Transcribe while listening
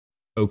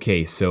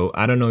Okay, so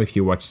I don't know if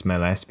you watched my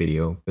last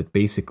video, but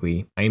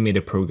basically, I made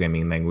a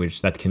programming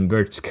language that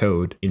converts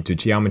code into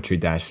geometry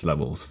dash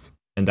levels.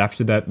 And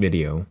after that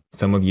video,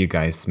 some of you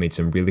guys made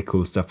some really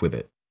cool stuff with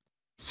it.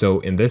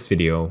 So in this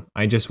video,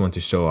 I just want to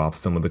show off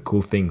some of the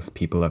cool things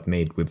people have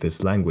made with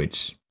this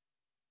language.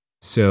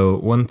 So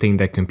one thing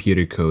that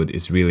computer code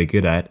is really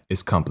good at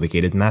is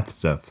complicated math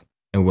stuff.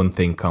 And one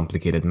thing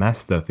complicated math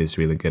stuff is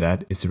really good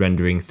at is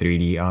rendering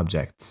 3D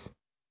objects.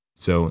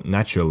 So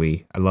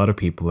naturally, a lot of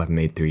people have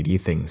made 3D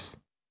things.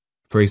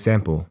 For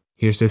example,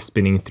 here's a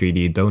spinning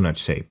 3D donut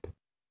shape.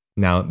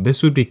 Now,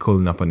 this would be cool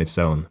enough on its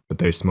own, but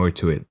there's more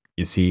to it.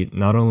 You see,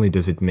 not only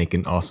does it make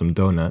an awesome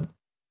donut,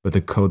 but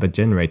the code that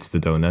generates the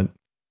donut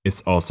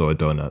is also a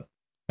donut.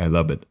 I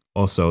love it.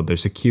 Also,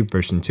 there's a cube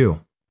version too.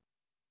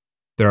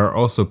 There are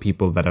also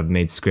people that have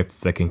made scripts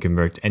that can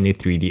convert any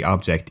 3D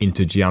object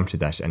into geometry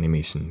dash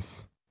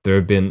animations. There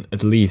have been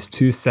at least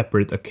 2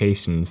 separate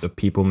occasions of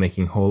people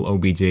making whole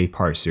OBJ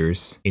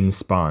parsers in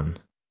Spawn,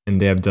 and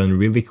they have done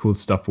really cool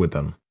stuff with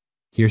them.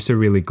 Here's a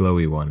really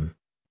glowy one.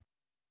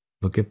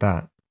 Look at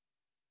that.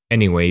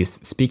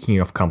 Anyways, speaking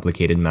of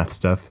complicated math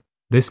stuff,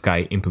 this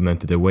guy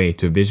implemented a way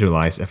to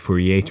visualize a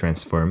Fourier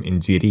transform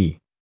in GD.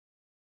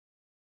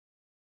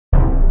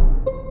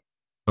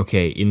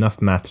 Okay,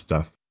 enough math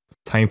stuff.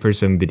 Time for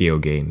some video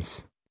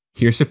games.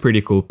 Here's a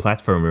pretty cool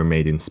platformer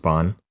made in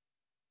Spawn.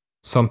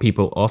 Some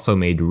people also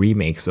made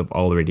remakes of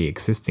already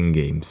existing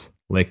games,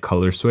 like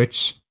Color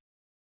Switch,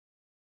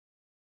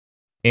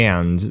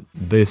 and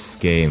this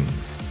game.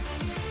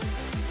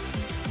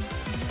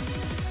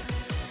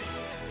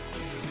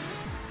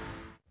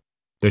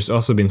 There's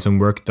also been some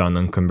work done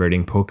on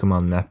converting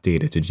Pokemon map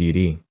data to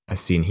GD, as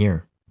seen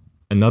here.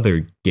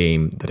 Another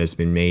game that has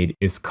been made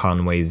is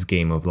Conway's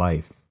Game of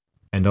Life.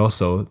 And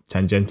also,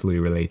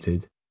 tangentially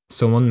related,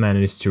 someone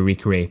managed to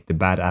recreate the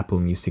Bad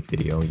Apple music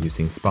video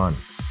using Spawn.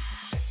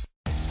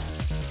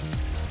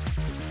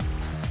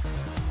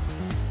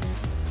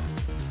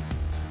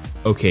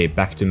 Okay,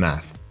 back to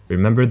math.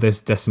 Remember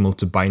this decimal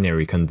to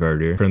binary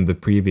converter from the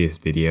previous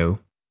video?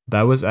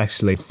 That was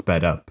actually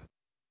sped up.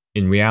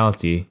 In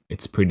reality,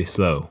 it's pretty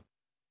slow.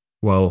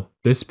 Well,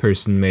 this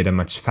person made a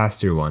much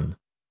faster one,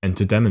 and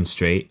to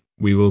demonstrate,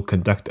 we will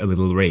conduct a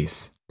little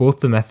race. Both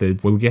the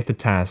methods will get the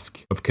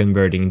task of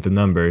converting the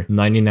number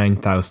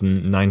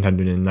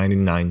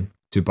 99,999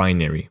 to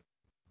binary.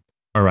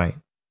 Alright,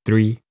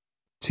 3,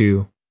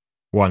 2,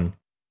 1,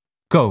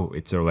 go!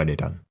 It's already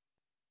done.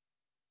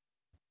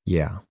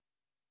 Yeah.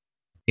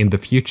 In the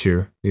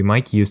future, we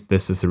might use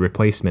this as a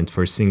replacement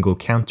for single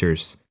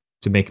counters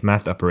to make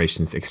math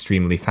operations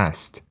extremely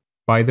fast.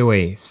 By the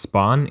way,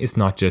 Spawn is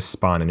not just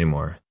Spawn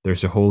anymore.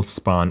 There's a whole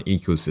Spawn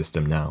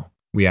ecosystem now.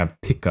 We have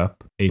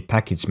Pickup, a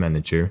package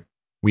manager.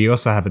 We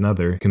also have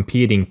another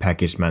competing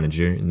package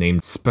manager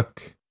named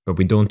Specky, but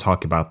we don't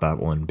talk about that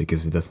one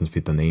because it doesn't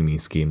fit the naming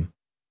scheme.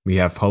 We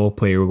have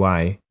HoloPlayer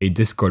Y, a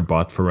Discord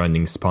bot for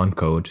running Spawn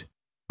code.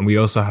 And we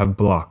also have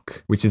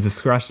Block, which is a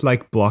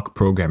Scratch-like block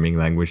programming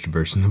language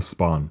version of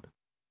Spawn.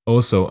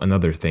 Also,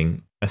 another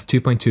thing, as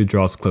 2.2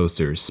 draws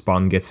closer,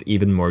 Spawn gets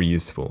even more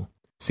useful.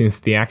 Since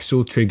the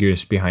actual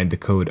triggers behind the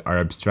code are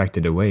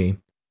abstracted away,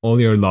 all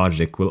your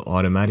logic will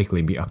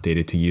automatically be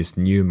updated to use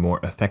new,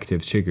 more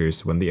effective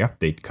triggers when the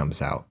update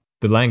comes out.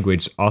 The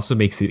language also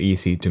makes it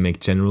easy to make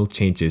general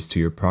changes to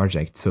your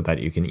project so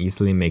that you can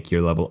easily make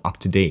your level up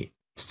to date.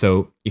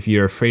 So, if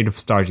you're afraid of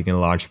starting a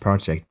large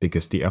project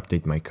because the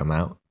update might come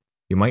out,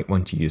 you might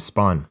want to use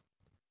Spawn.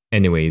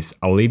 Anyways,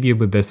 I'll leave you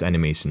with this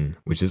animation,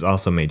 which is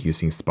also made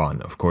using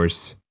Spawn, of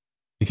course.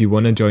 If you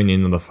want to join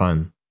in on the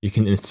fun, you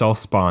can install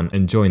Spawn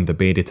and join the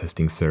beta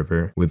testing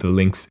server with the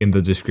links in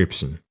the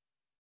description.